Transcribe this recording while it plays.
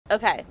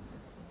Okay,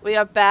 we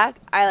are back.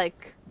 I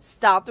like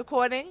stopped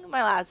recording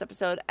my last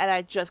episode and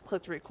I just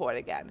clicked record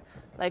again.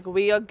 Like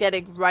we are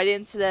getting right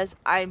into this.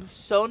 I'm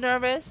so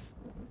nervous.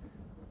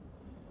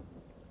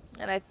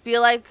 And I feel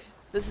like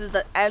this is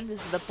the end.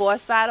 This is the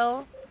boss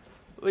battle.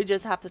 We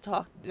just have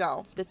to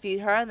defeat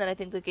her, and then I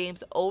think the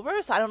game's over.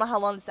 So I don't know how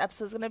long this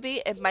episode is going to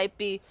be. It might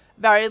be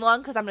very long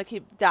because I'm going to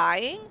keep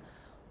dying,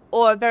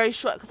 or very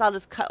short because I'll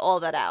just cut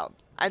all that out.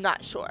 I'm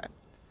not sure.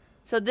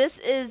 So this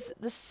is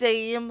the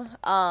same,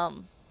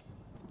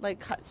 like,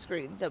 cut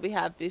screen that we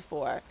have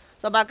before.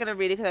 So I'm not going to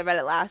read it because I read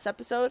it last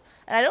episode,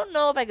 and I don't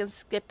know if I can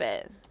skip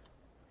it.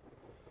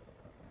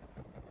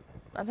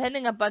 I'm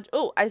hitting a bunch.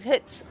 Oh, I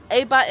hit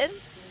a button.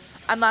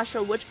 I'm not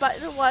sure which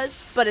button it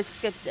was, but it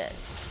skipped it.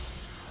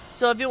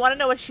 So if you want to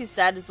know what she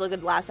said, just look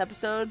at the last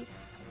episode.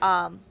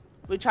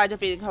 We tried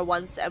defeating her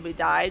once and we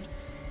died.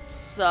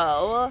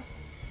 So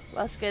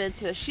let's get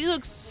into it. She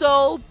looks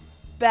so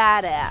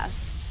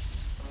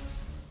badass.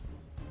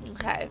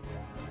 Okay.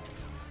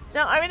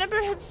 Now I remember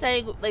him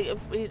saying like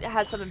if we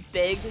had something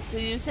big to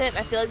use it. And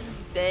I feel like this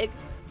is big,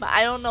 but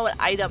I don't know what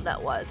item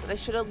that was, and I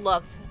should have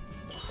looked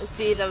to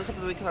see if that was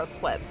something we could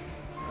equip.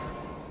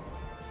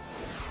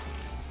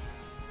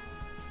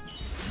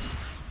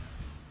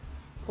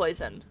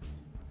 Poison.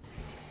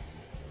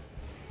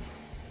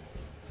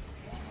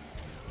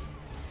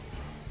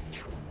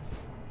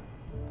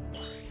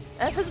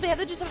 And it says we have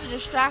to do something to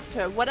distract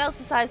her. What else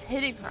besides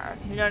hitting her?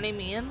 You know what I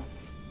mean?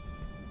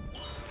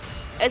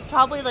 It's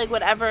probably like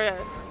whatever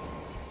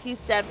he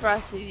said for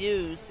us to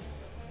use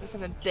for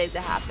something big to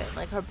happen.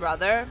 Like her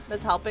brother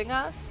is helping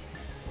us.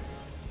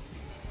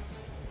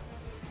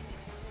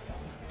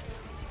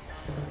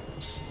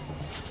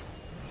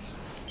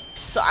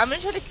 So I'm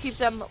gonna try to keep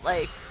them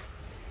like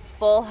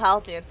full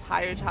health the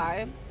entire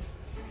time.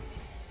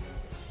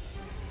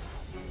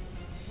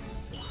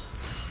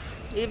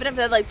 Even if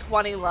they're like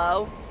 20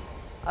 low,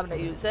 I'm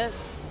gonna use it.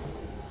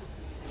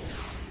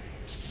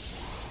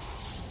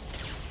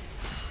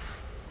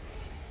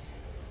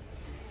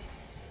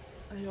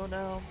 I don't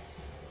know.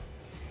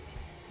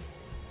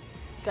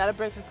 Gotta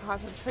break her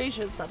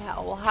concentration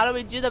somehow. Well, how do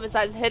we do that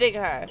besides hitting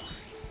her?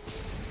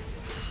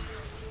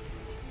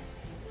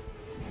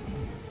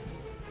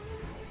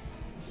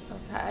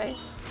 Okay.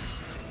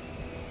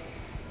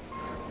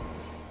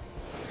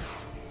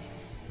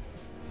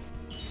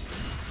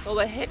 Well,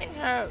 by hitting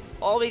her,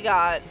 all we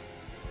got.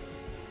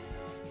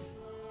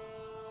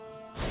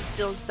 She's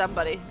stealing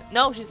somebody.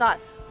 No, she's not.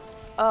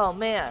 Oh,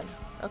 man.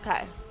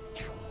 Okay.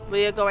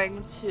 We are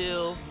going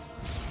to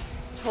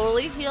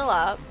totally heal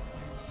up.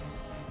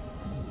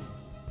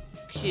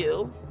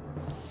 Q.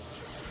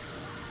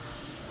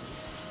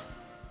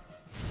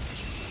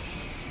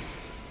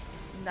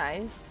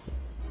 Nice.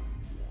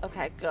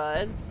 Okay,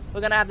 good.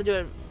 We're gonna have to do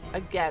it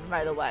again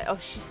right away. Oh,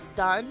 she's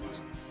stunned?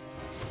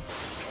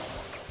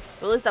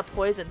 At least that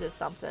poison did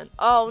something.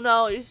 Oh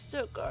no, you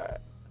took her.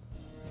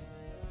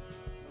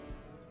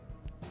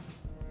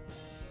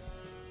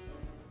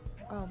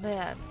 Oh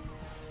man.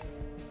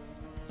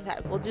 Okay,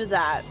 we'll do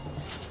that.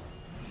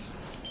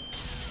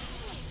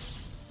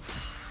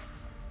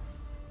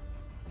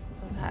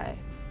 Okay.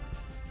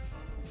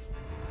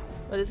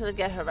 We're just gonna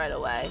get her right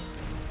away.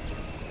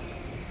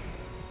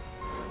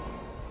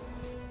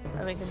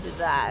 And we can do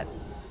that.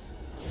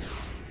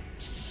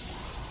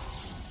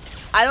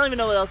 I don't even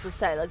know what else to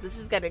say. Like, this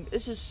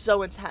is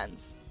so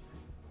intense.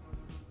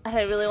 And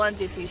I really want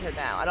to defeat her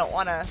now. I don't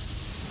want to...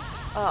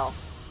 Oh.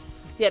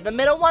 Yeah, the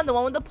middle one, the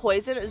one with the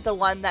poison, is the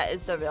one that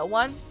is the real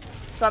one.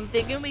 So I'm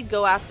thinking we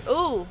go after...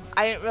 Ooh,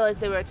 I didn't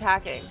realize they were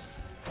attacking.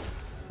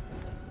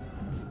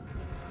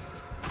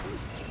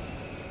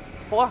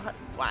 400...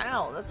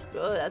 Wow, that's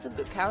good. That's a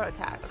good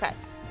counterattack. Okay,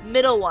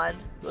 middle one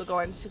we're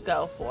going to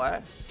go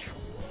for.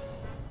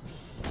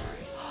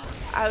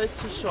 I was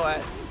too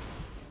short.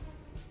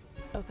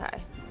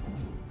 Okay.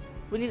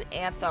 We need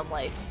Anthem,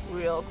 like,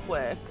 real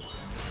quick.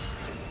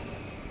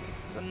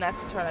 So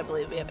next turn, I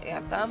believe we have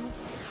Anthem.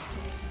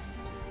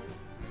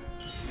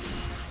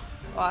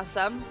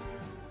 Awesome.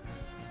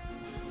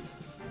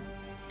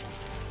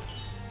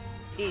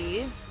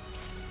 E.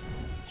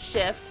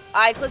 Shift.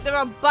 I clicked the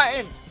wrong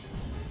button.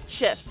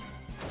 Shift.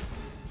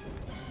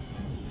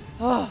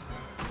 Oh.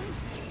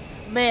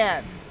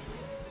 Man.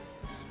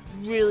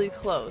 Really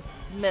close.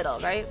 Middle,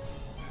 right?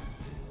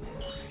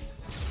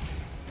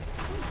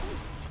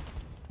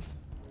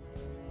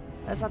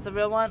 That's not the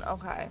real one?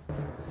 Okay.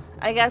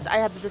 I guess I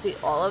have to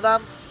defeat all of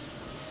them.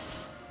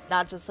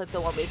 Not just like the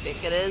one we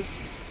think it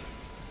is.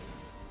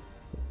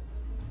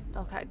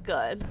 Okay,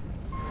 good.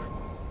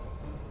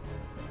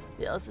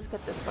 Yeah, let's just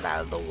get this one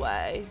out of the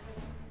way.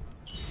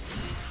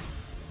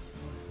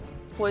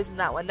 Poison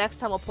that one. Next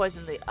time we'll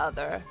poison the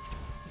other.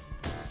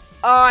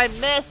 Oh, I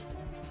missed!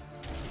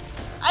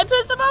 I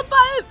pressed the wrong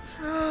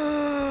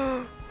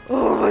button!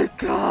 Oh my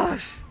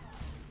gosh.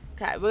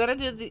 Okay, we're gonna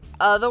do the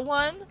other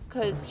one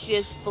because she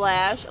has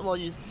splash, and we'll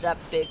use that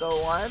bigger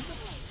one.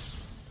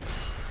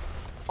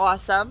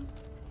 Awesome.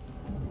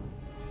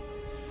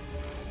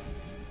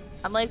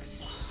 I'm like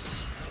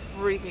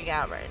freaking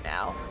out right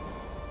now.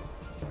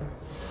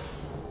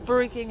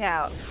 freaking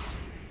out.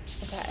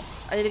 Okay.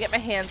 I need to get my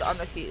hands on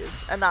the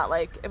keys and not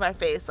like in my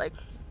face, like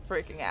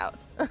freaking out.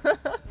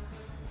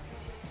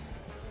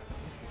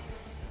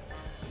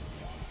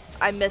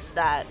 I missed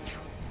that.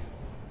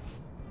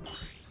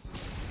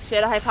 She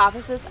had a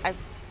hypothesis. I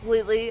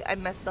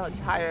missed the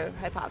entire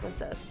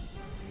hypothesis.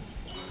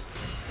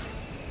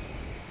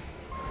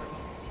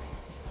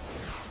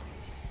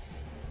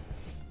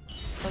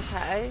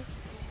 Okay.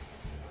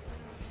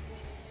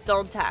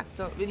 Don't attack.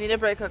 We need to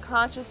break her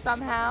conscious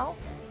somehow.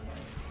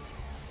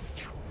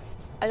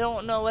 I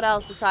don't know what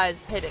else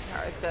besides hitting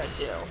her is gonna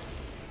do.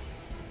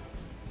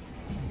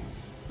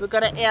 We're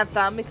gonna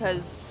anthem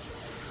because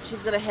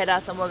she's gonna hit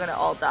us and we're gonna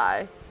all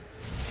die.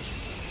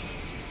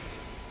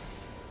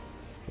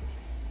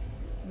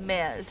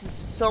 Man, this is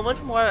so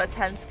much more a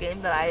tense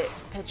game than I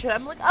pictured.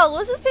 I'm like, oh,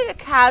 let's just pick a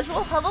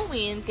casual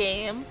Halloween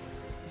game.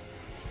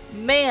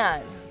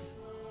 Man.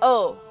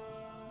 Oh.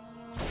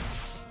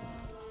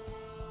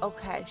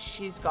 Okay,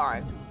 she's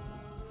gone.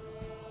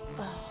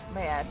 Oh,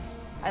 man.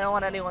 I don't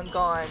want anyone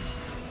gone.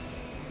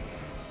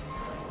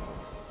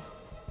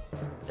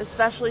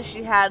 Especially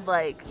she had,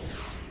 like,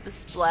 the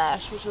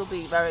splash, which will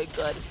be very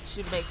good if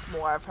she makes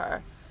more of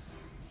her.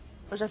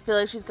 Which I feel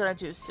like she's gonna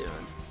do soon.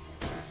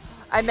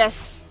 I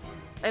missed.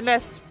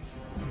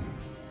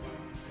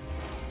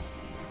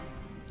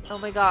 Oh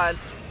my god.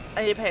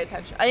 I need to pay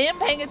attention. I am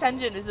paying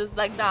attention. This is,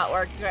 like, not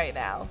working right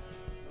now.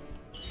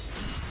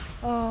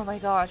 Oh my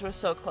gosh, we're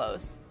so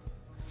close.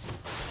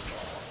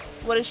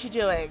 What is she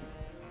doing?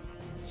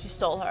 She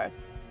stole her.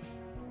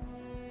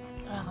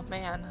 Oh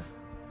man.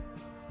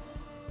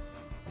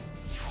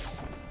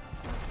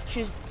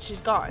 She's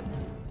gone.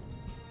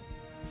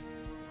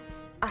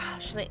 Ah,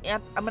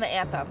 I'm gonna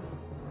anthem.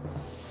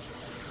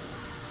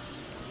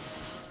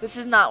 This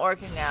is not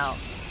working out.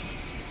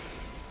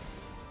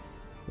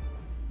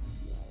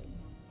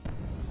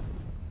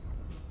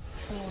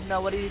 Oh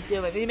no, what are you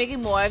doing? Are you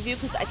making more of you?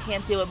 Because I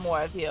can't deal with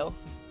more of you.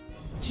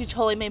 She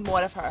totally made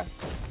more of her.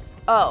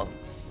 Oh.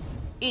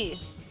 E.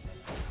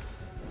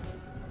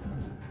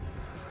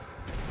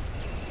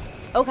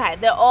 Okay,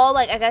 they're all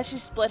like, I guess she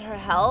split her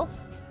health.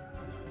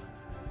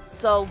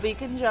 So we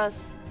can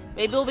just,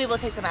 maybe we'll be able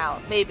to take them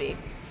out. Maybe.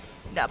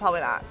 No,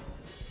 probably not.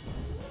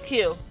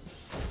 Q.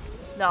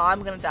 No,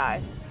 I'm gonna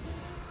die.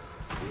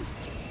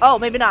 Oh,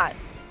 maybe not.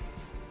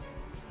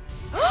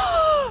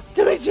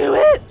 Did we do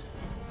it?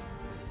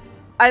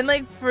 I'm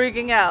like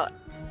freaking out.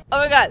 Oh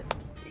my god.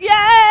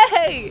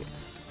 Yay!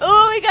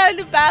 Oh, we got a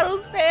new battle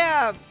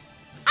stamp.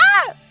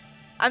 Ah!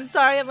 I'm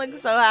sorry, I'm like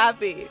so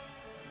happy.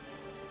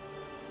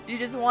 You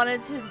just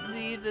wanted to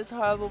leave this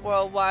horrible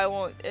world. Why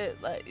won't it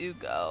let you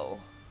go?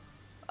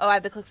 Oh, I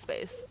had to click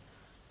space.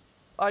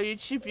 Are you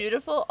too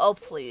beautiful? Oh,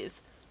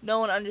 please. No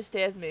one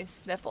understands me.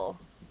 Sniffle.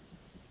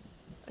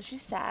 Is she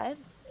sad?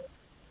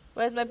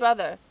 Where's my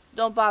brother?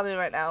 Don't bother me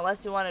right now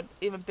unless you want an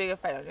even bigger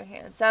fight on your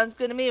hands. Sounds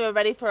good to me. We're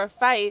ready for a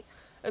fight.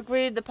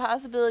 Agreed. The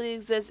possibility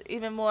exists.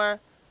 Even more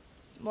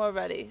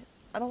ready.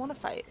 I don't want to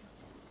fight.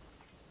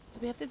 Do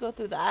we have to go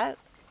through that?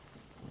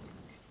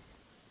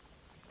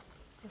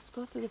 Let's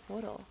go through the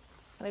portal.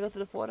 Can I go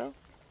through the portal?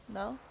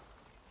 No?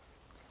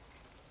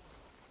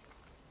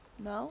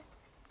 No?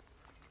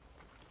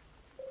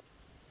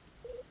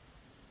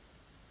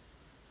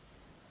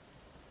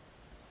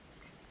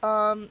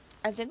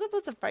 I think we're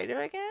supposed to fight her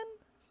again?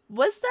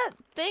 What's that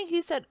thing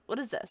he said? What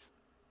is this?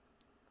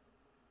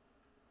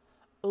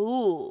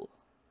 Ooh.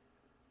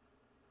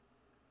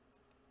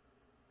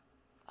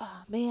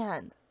 Oh,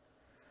 man.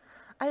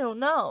 I don't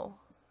know.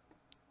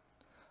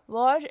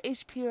 Large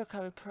HP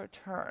recovery per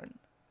turn.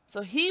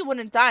 So he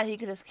wouldn't die. He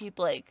could just keep,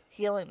 like,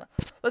 healing them.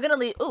 We're gonna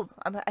leave. Ooh,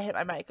 I hit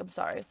my mic. I'm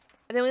sorry.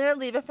 I think we're gonna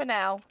leave it for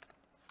now.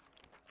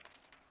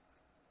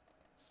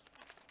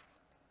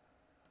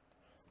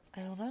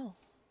 I don't know.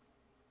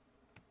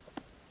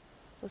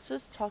 Let's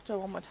just talk to her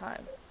one more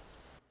time.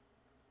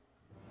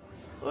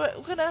 We're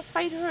gonna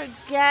fight her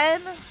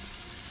again?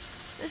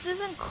 This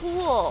isn't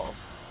cool.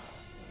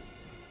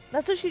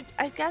 That's what she...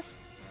 I guess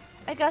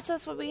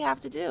that's what we have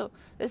to do.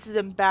 This is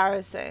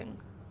embarrassing.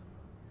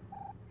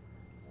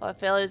 Well,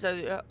 failures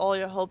are all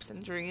your hopes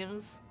and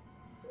dreams.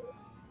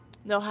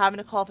 No having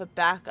to call for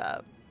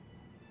backup.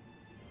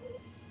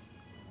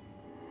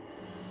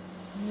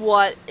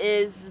 What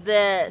is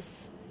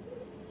this?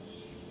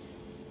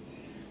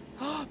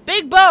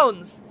 Big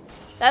bones!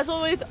 That's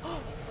what we...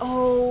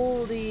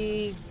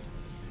 Holy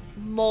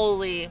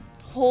moly.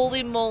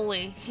 Holy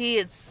moly. He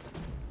is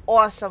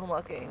awesome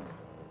looking.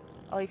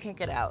 Oh, you can't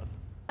get out.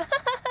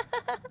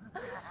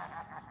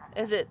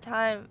 Is it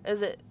time?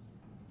 Is it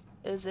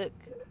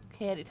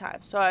candy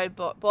time? Sorry,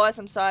 boys,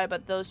 I'm sorry,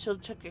 but those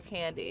children took your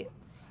candy.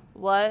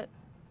 What?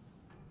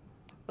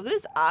 Look at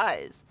his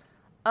eyes.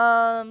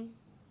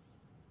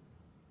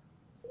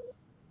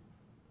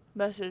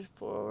 Message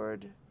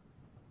forward.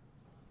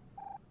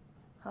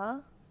 Huh?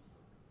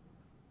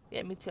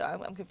 Yeah, me too.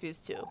 I'm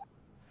confused too.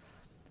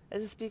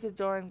 As a speaker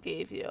Doran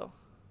gave you.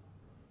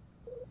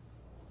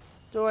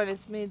 Doran,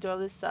 it's me,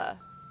 Dorlissa.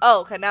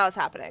 Oh, okay, now it's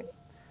happening.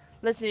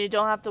 Listen, you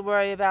don't have to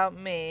worry about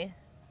me.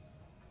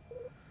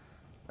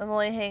 I'm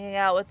only hanging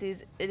out with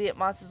these idiot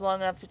monsters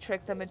long enough to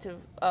trick them into...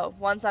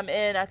 once I'm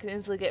in, I can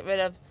easily get rid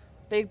of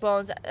Big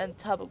Bones and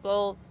Tub of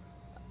Gold.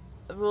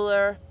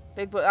 Ruler,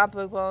 not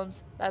Big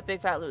Bones, that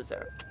big fat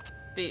loser.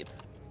 Beep.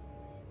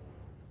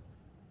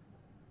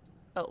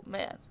 Oh,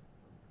 man.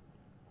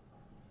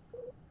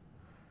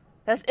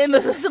 That's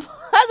invisible.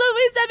 That's what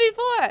we said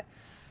before.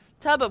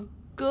 Tub of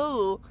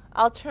goo.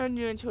 I'll turn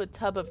you into a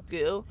tub of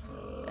goo.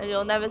 And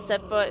you'll never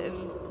set foot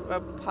in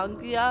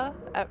Repugia.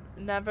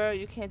 Never.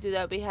 You can't do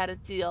that. We had a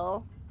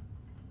deal.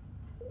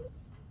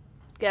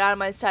 Get out of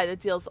my sight. The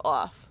deal's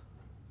off.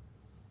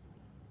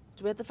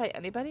 Do we have to fight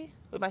anybody?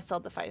 We might still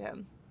have to fight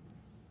him.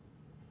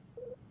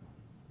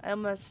 I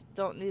almost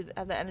don't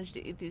have the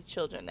energy to eat these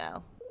children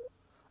now.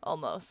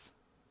 Almost.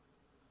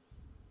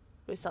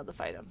 We still have to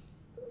fight him.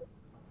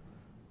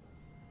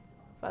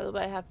 By the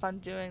way, have fun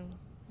doing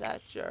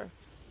that, sure.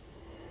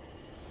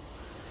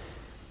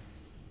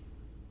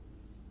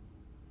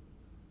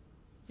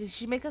 Did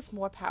she make us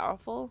more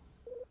powerful?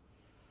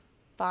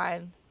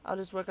 Fine. I'll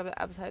just work up an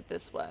appetite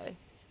this way.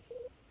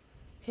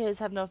 Kids,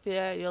 have no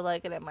fear. You'll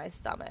like it in my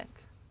stomach.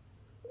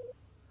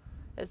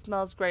 It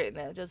smells great in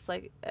there. Just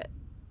like I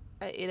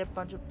ate a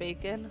bunch of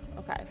bacon.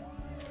 Okay.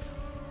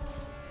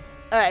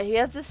 Alright, he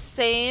has the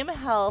same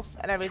health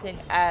and everything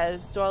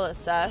as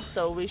Dorlissa.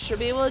 So we should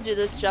be able to do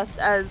this just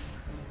as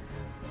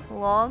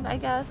long, I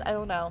guess. I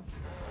don't know.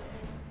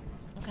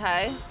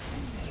 Okay.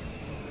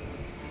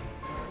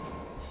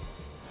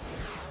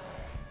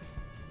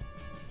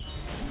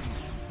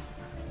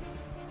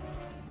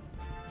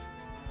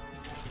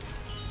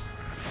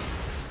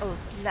 Oh,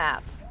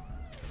 snap.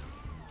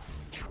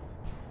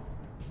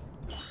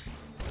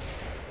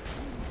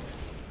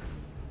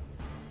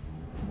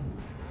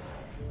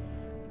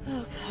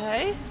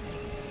 Okay.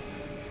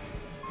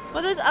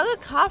 Well, there's other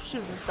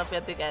costumes and stuff we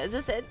have to get. Is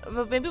this it?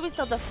 Maybe we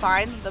still have to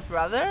find the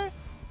brother?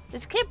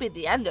 This can't be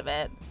the end of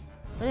it.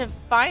 We didn't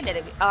find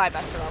it. Oh, I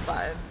messed the wrong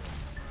button.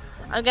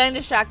 I'm getting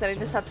distracted. I need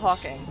to stop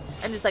talking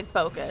and just, like,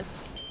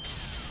 focus.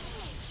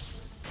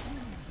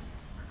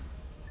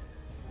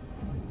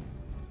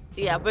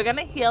 Yeah, we're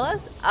gonna heal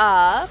us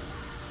up.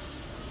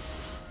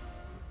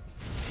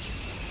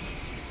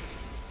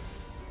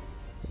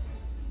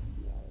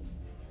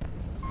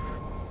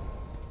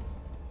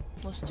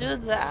 Let's do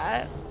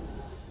that.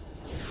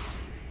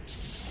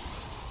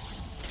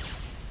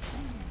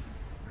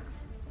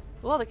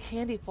 Oh, the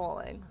candy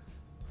falling.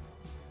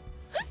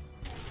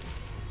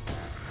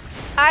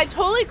 I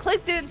totally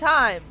clicked in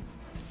time.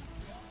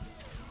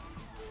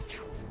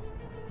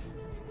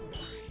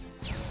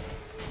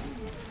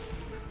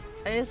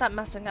 I need to stop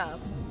messing up.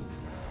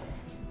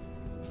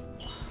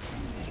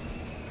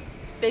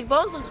 Big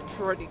Bones looks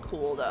pretty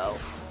cool though.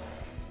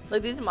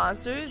 Like these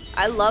monsters,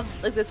 I love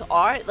like this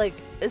art, like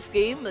this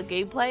game, the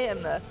gameplay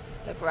and the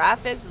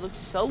graphics. It looks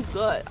so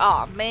good.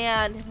 Oh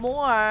man,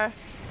 more.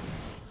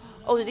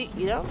 Oh, did he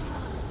eat him?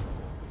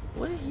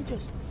 What did he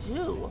just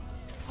do?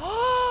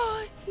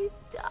 Oh, he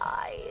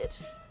died.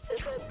 This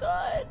isn't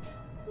good.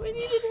 We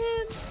needed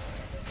him.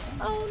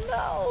 Oh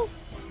no.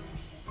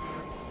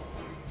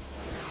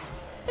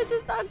 This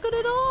is not good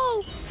at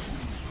all.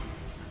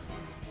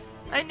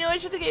 I knew I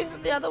should have gave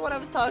him the other one I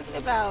was talking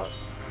about.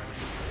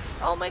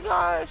 Oh my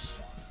gosh.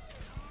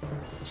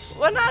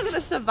 We're not gonna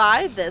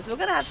survive this. We're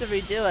gonna have to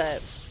redo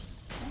it.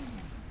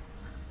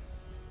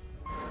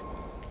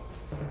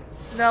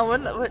 No, we're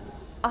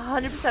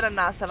 100% I'm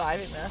not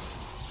surviving this.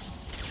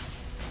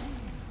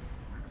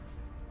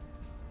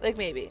 Like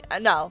maybe.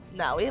 No.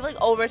 We have like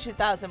over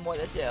 2,000 more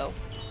to do.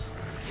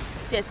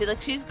 Yeah, see,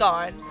 like she's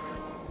gone.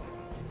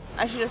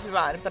 I should just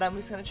run, but I'm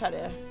just gonna try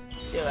to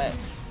do it.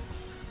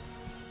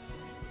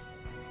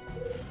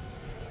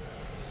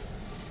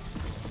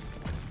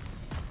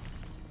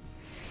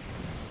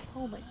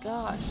 Oh my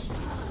gosh.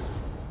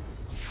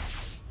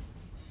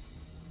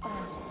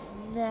 Oh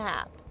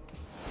snap.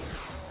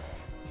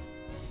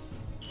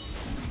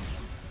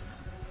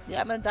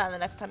 Yeah, I'm gonna die the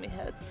next time he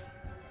hits.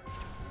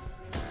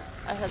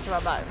 I hit the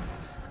wrong button.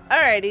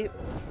 Alrighty.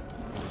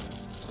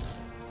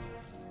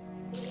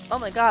 Oh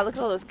my god, look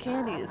at all those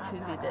candies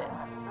he's eating.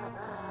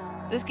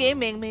 This game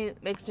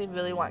makes me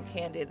really want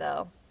candy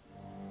though.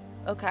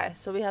 Okay,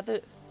 so we have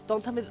to...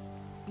 Don't tell me...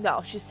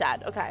 No, she's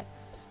sad. Okay.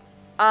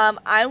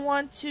 I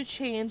want to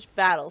change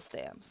battle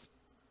stamps.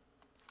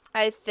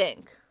 I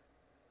think.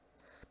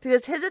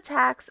 Because his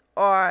attacks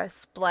are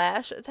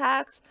splash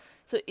attacks.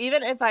 So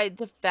even if I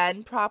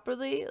defend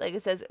properly, like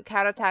it says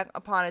counterattack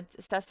upon a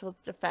successful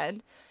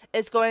defend,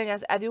 it's going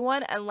against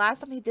everyone. And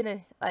last time he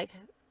didn't like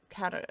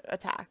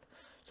counterattack.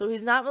 So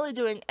he's not really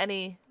doing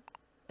any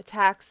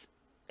attacks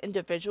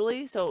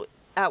individually, so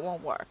that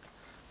won't work.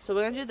 So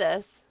we're gonna do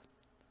this.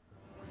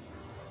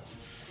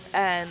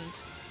 And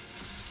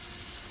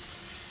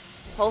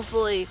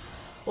hopefully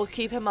we'll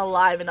keep him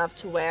alive enough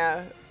to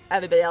where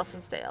everybody else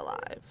can stay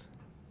alive.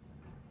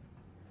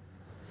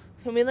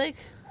 Can we like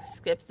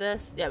skip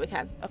this? Yeah, we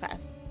can. Okay.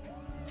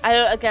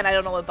 I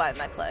don't know what button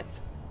I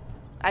clicked.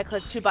 I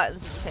clicked 2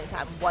 buttons at the same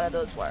time. One of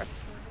those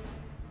worked.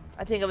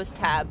 I think it was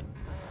tab.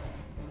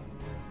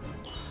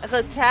 I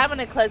clicked tab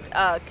and I clicked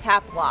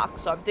cap lock,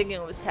 so I'm thinking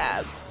it was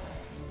tab.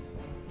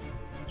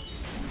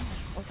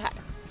 Okay.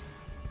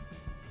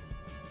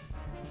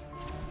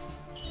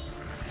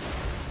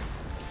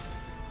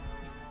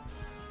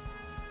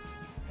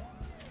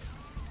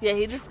 Yeah,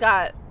 he just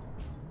got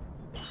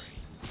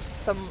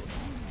some...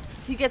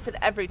 He gets it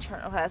every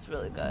turn. Okay, that's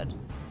really good.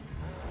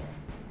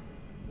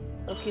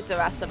 It'll keep the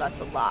rest of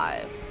us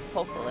alive,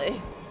 hopefully.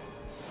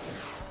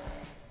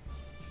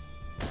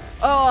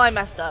 Oh, I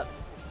messed up.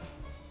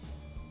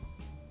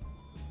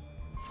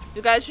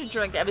 You guys should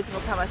drink every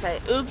single time I say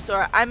oops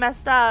or I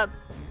messed up.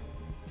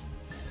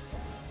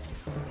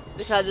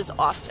 Because it's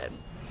often.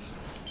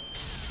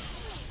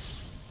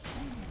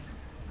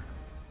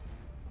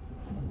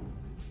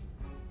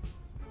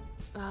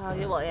 Oh,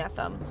 you will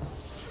anthem.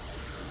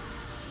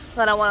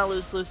 But I want to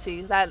lose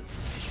Lucy. That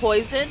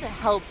poison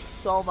helps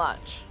so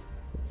much.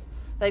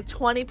 Like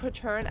 20 per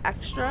turn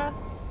extra.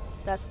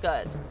 That's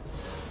good.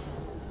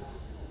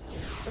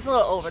 It's a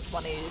little over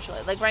 20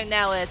 usually. Like right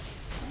now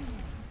it's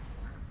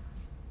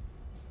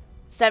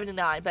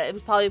 79, but it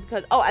was probably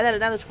because... Oh, and then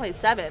another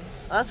 27.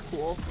 Oh, that's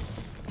cool.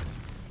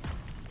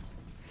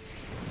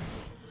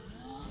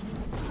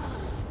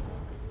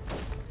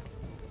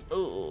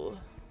 Ooh.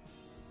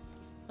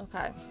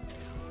 Okay.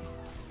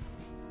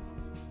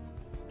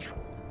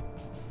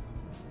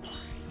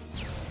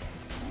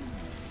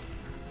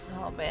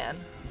 Oh, man.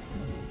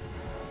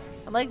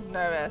 I'm, like,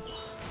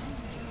 nervous.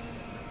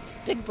 It's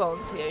big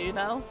bones here, you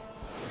know?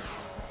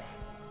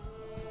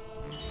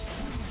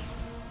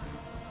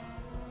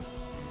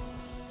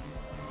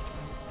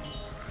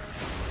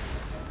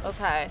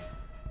 Okay.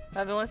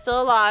 Everyone's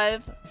still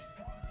alive.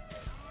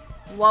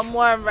 One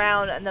more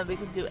round and then we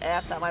can do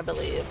anthem, I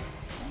believe.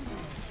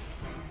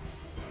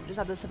 We just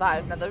have to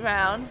survive another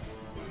round.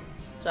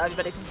 So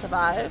everybody can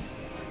survive.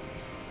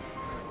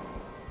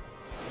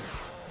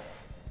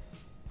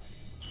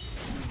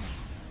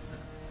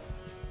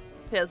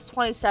 Okay, there's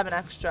 27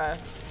 extra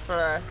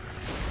for...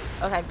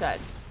 Okay, good.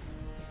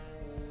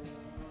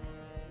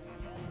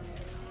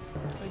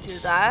 We do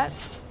that.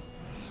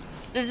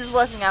 This is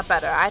working out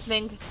better. I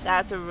think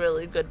that's a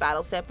really good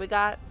battle stamp we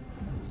got.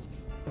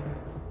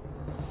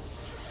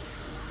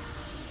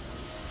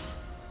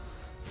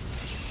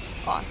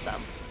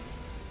 Awesome.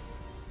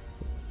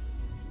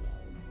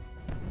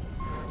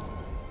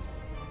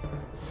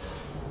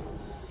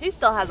 He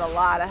still has a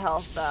lot of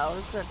health though.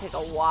 This is gonna take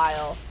a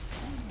while.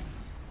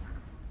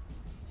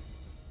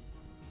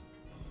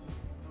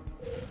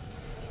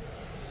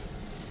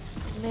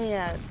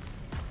 Man.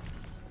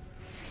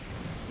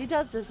 He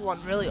does this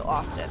one really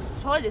often.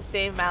 It's probably the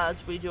same amount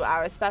as we do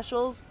our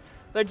specials,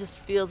 but it just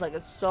feels like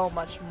it's so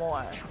much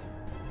more.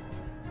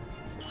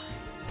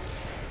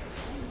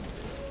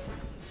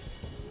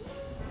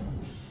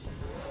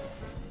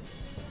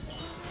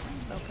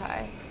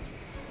 Okay.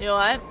 You know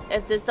what?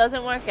 If this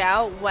doesn't work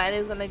out, Wen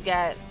is gonna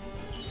get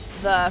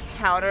the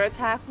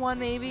counterattack one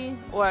maybe,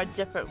 or a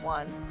different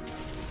one.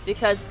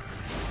 Because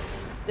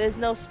there's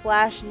no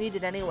splash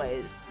needed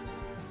anyways.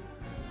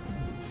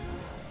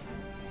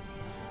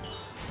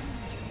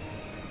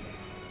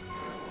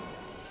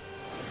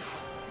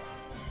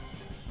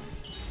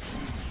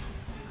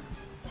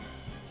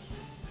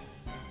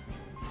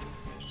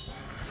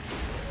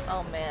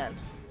 Oh man.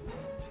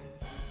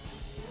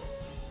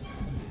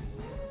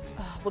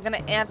 We're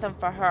gonna anthem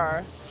for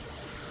her.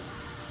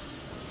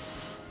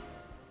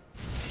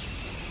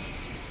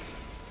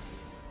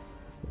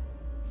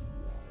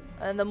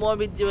 And the more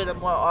we do it, the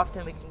more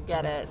often we can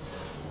get it.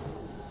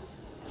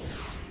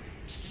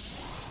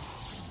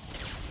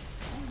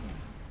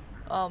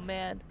 Oh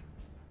man.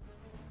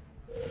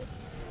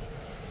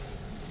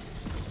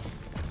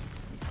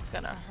 This is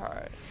gonna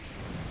hurt.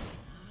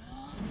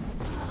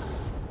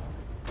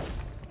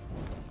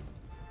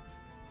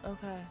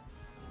 Okay.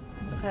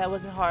 Okay, that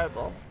wasn't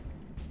horrible.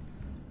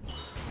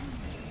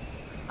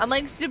 I'm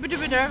like super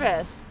duper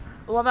nervous.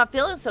 Well, I'm not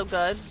feeling so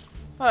good.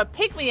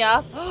 Pick me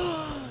up.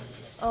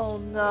 Oh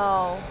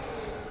no.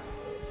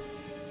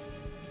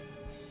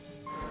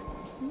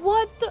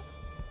 What the?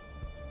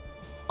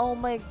 Oh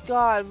my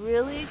god,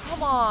 really?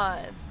 Come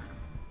on.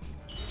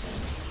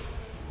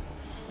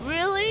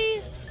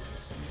 Really?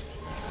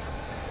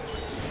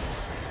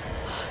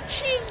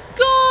 She's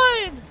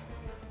gone!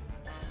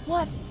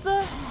 What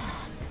the heck?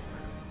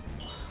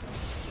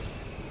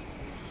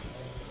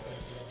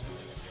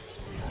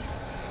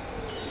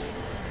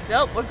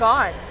 Nope, we're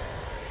gone.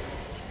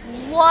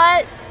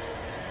 What?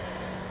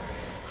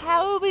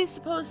 How are we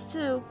supposed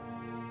to?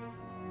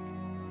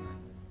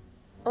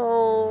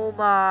 Oh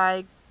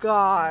my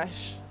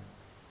gosh.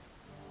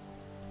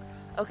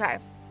 Okay.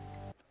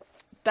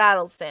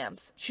 Battle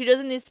stamps. She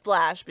doesn't need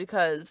splash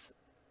because...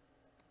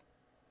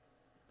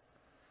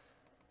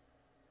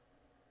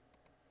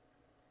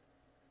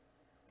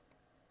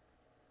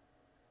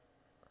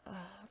 Oh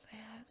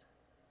man.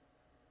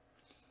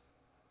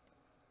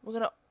 We're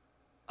gonna...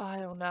 I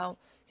don't know.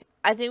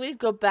 I think we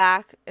go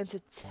back into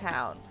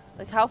town.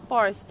 Like, how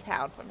far is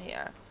town from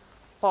here?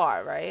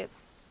 Far, right?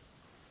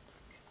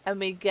 And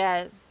we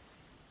get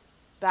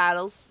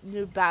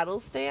new battle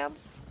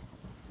stamps.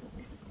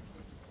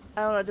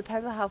 I don't know, it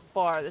depends on how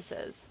far this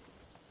is.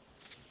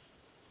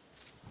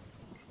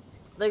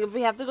 Like, if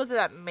we have to go through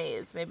that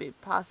maze, maybe,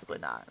 possibly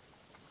not.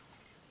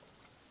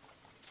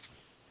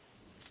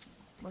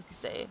 Let's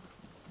see.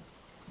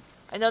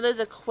 I know there's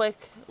a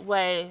quick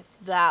way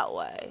that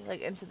way,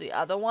 like, into the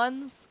other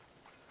ones.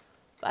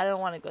 But I don't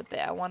want to go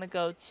there. I want to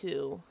go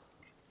to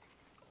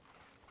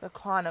the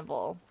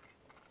carnival.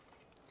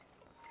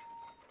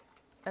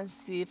 And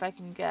see if I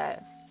can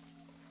get...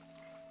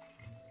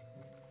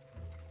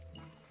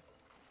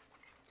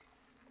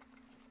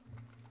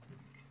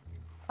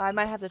 I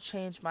might have to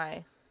change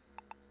my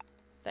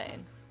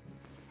thing.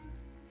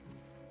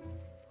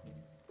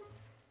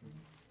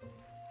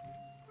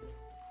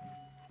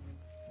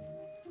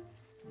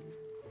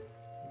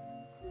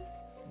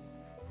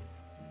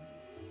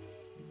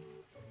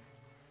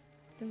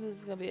 I think this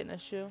is gonna be an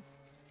issue.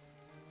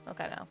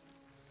 Okay, now.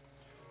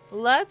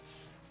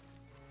 Let's...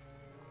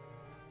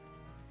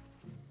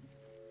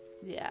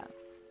 Yeah.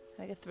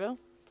 Can I get through,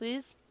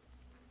 please?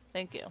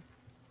 Thank you.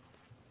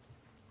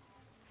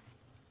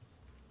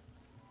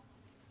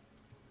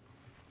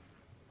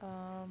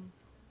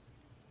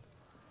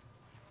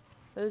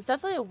 There's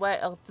definitely a way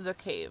out through the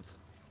cave.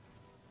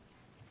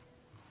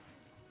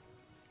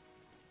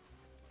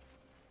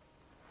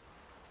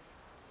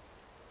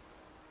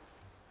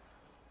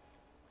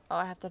 Oh,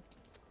 I have to...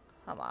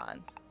 Come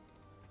on.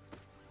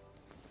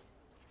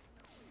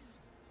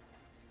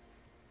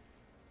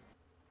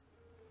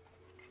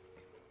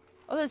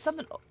 Oh, there's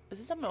something... Is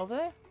there something over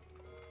there?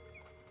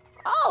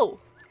 Oh!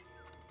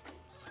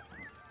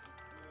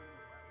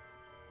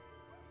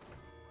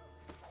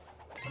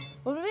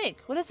 What do we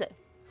make? What is it?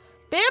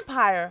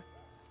 Vampire!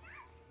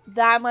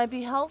 That might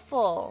be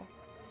helpful.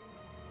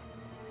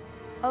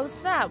 Oh,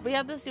 snap. We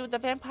have to see what the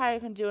vampire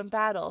can do in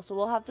battle. So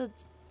we'll have to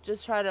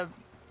just try to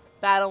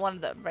battle one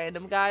of the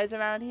random guys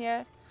around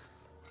here.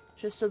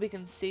 Just so we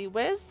can see.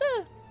 Where's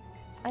the...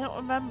 I don't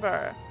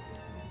remember.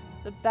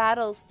 The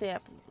battle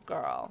stamp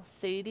girl.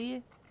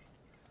 Sadie?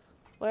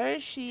 Where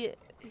is she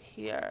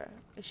here?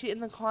 Is she in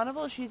the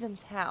carnival or she's in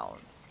town?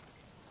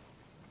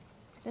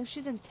 I think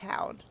she's in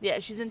town. Yeah,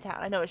 she's in town.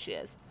 I know where she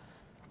is.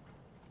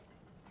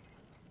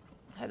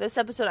 Okay, this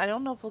episode, I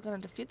don't know if we're going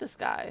to defeat this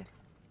guy.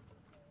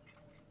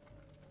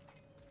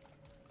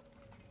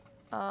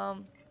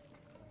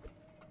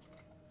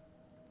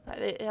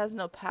 It has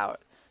no power.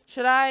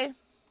 Should I?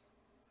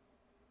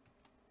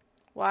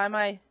 Why am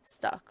I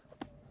stuck?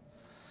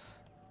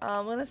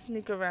 I'm going to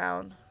sneak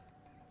around.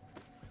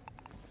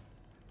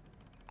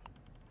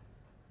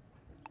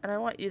 And I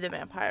want you the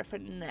vampire for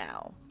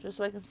now. Just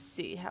so I can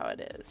see how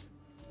it is.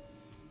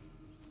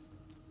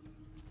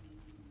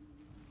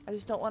 I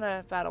just don't want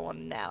to battle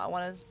one now. I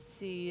want to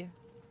see...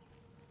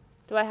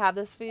 Do I have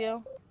this for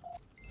you?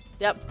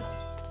 Yep.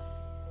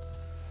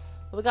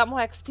 We got more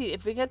XP.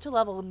 If we get to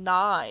level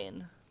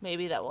 9,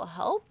 maybe that will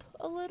help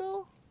a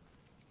little?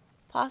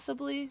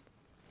 Possibly?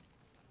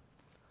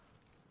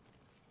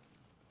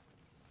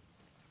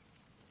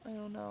 I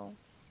don't know.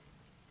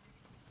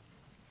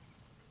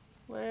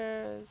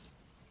 Where's...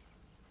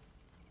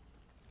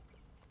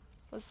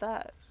 What's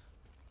that?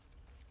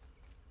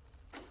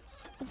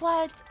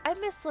 What? I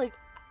missed, like,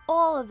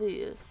 all of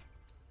these.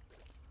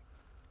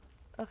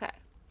 Okay.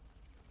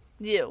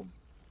 You.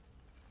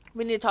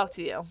 We need to talk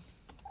to you.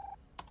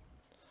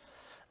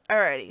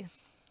 Alrighty.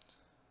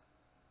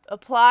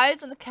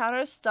 Applies and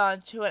counter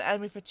stun to an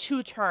enemy for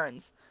 2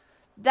 turns.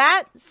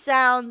 That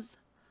sounds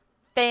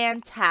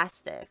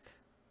fantastic.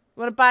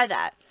 I'm gonna buy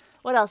that.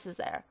 What else is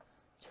there?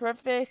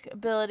 Terrific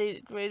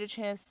ability, greater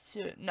chance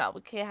to... No,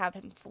 we can't have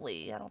him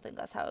flee. I don't think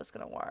that's how it's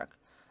gonna work.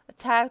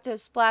 Attack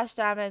does splash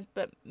damage,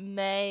 but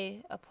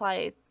may apply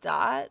a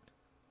dot.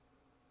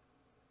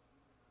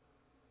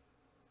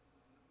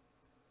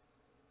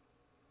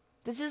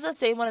 This is the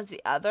same one as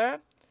the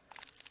other,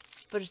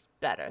 but it's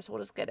better, so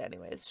we'll just get it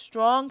anyways.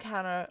 Strong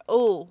counter.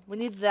 Oh, we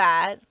need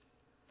that.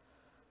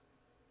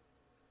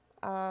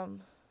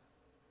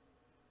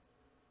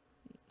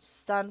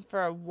 Stun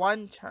for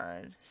 1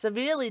 turn.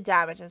 Severely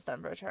damaged and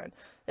stun for a turn.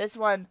 This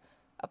one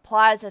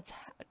applies a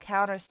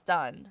counter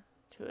stun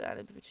to an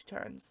enemy for 2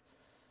 turns.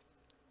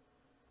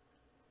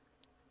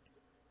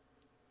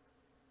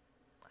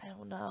 I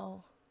don't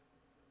know.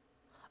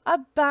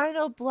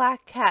 Albino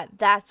black cat.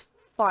 That's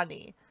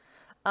funny.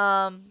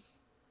 Oh,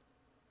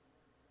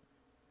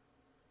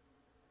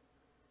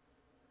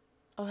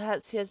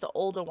 he has the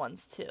older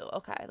ones too.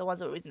 Okay, the ones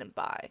that we didn't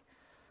buy.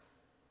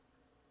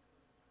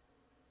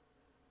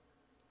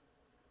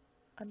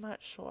 I'm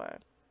not sure.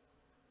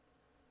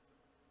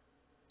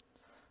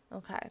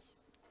 Okay.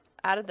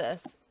 Out of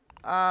this.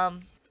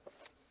 I'm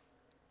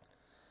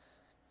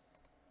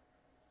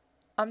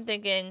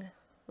thinking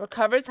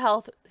recovers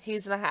health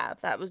he's gonna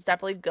have. That was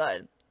definitely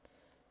good.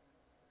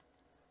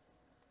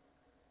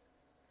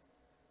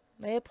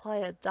 May apply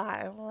a die.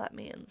 I don't know what that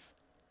means.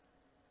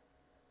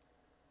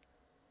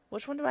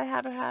 Which one do I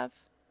have her have?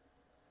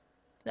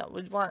 No,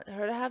 we'd want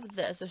her to have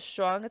this. A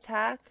strong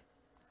attack.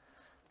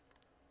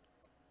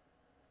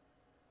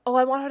 Oh,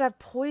 I want her to have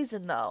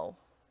poison, though.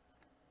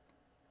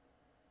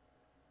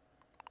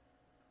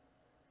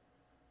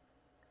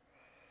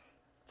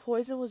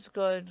 Poison was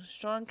good.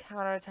 Strong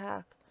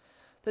counterattack.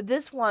 But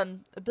this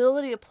one,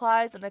 ability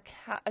applies an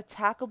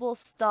attackable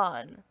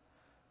stun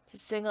to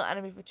single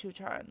enemy for 2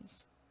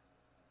 turns.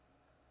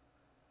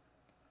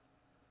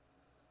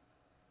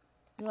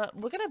 You know what?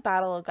 We're gonna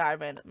battle a guy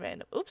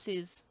random.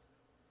 Oopsies.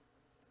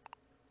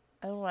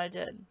 I don't know what I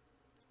did.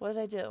 What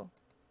did I do?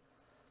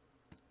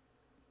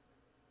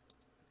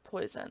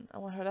 Poison. I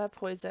want her to have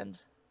poison.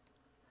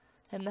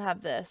 Him to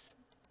have this.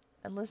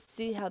 And let's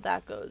see how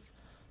that goes.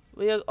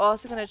 We are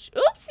also gonna...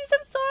 Oopsies,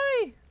 I'm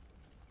sorry!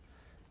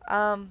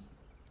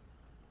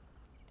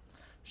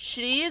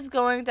 She is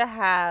going to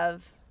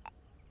have...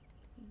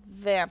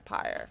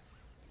 Vampire.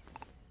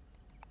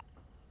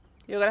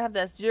 You're gonna have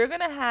this. You're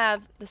gonna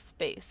have the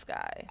space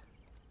guy.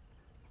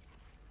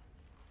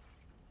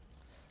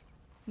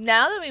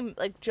 Now that we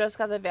like just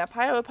got the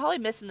vampire, we're probably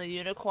missing the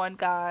unicorn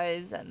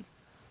guys, and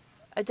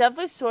I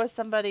definitely saw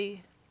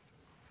somebody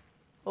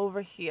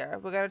over here.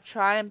 We're gonna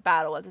try and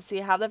battle it to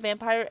see how the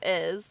vampire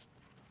is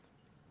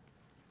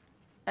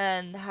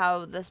and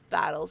how this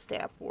battle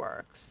stamp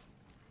works.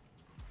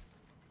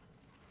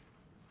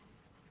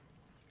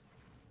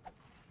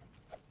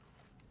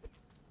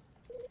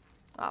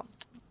 Oh,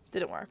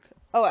 didn't work.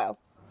 Oh well.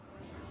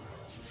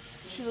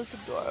 She looks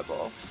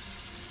adorable.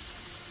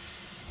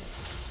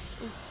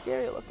 Looks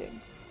scary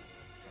looking.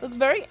 Looks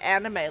very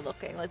anime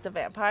looking, like the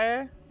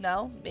vampire.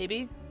 No?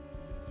 Maybe?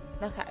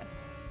 Okay.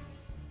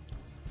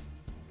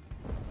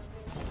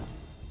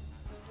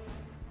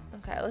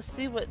 Okay, let's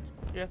see what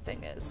your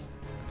thing is.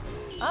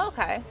 Oh,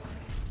 okay.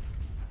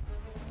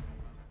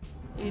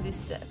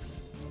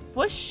 86.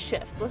 Push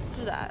shift. Let's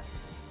do that.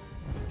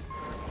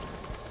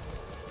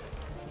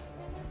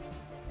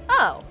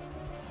 Oh.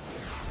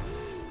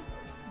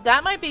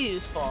 That might be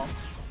useful.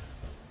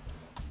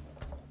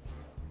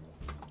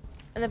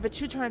 And then for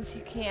 2 turns,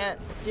 he can't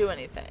do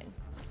anything.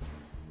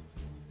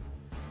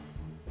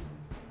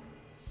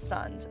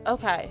 Stunned.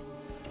 Okay.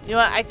 You know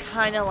what? I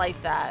kind of like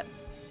that.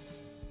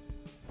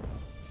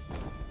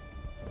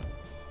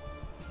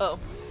 Oh.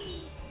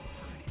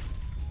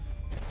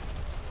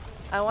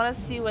 I want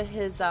to see what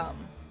his,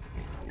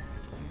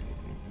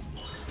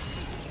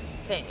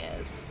 thing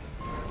is.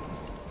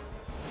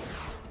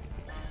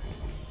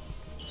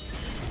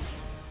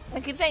 I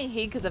keep saying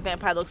he because the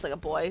vampire looks like a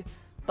boy,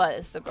 but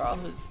it's the girl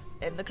who's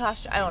in the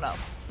costume. I don't know.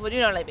 But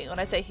you know what I mean when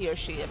I say he or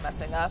she, I'm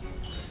messing up.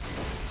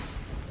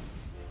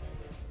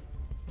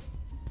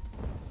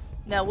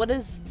 Now, what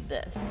is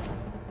this?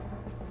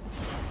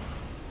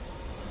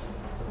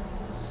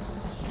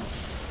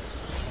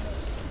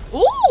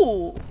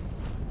 Ooh!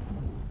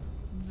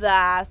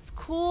 That's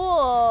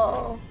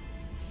cool.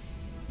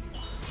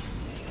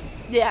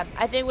 Yeah,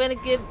 I think we're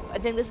gonna give, I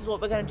think this is what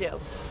we're gonna do.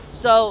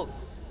 So,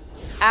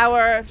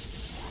 our,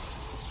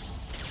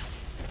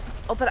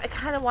 oh, but I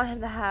kind of want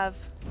him to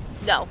have,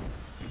 no.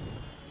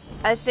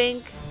 I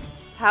think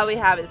how we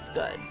have it is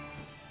good.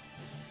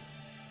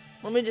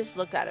 Let me just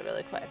look at it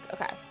really quick.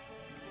 Okay.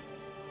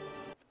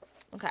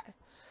 Okay.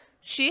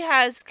 She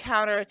has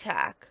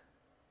counterattack.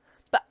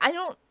 But I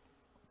don't...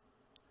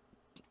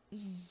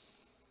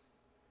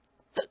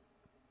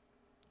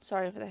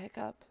 Sorry for the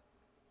hiccup.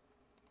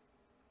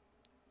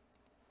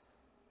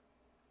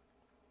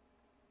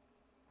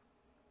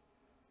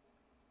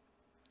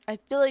 I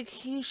feel like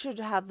he should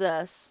have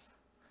this.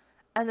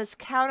 And this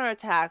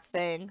counterattack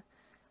thing,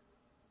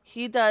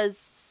 he does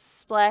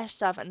splash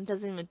stuff and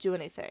doesn't even do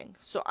anything.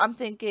 So I'm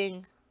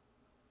thinking,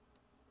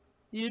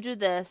 you do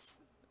this,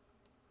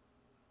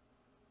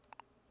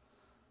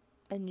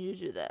 and you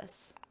do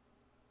this.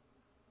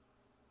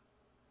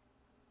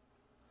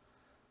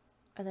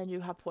 And then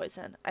you have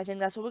poison. I think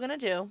that's what we're gonna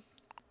do.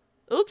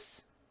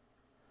 Oops.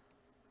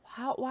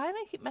 Why am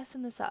I keep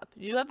messing this up?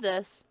 You have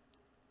this,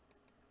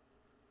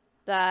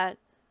 that,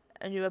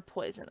 and you have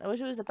poison. I wish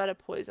it was a better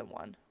poison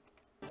one.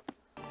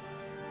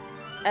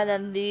 And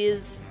then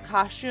these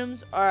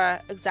costumes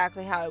are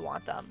exactly how I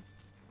want them.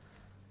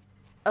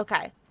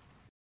 Okay.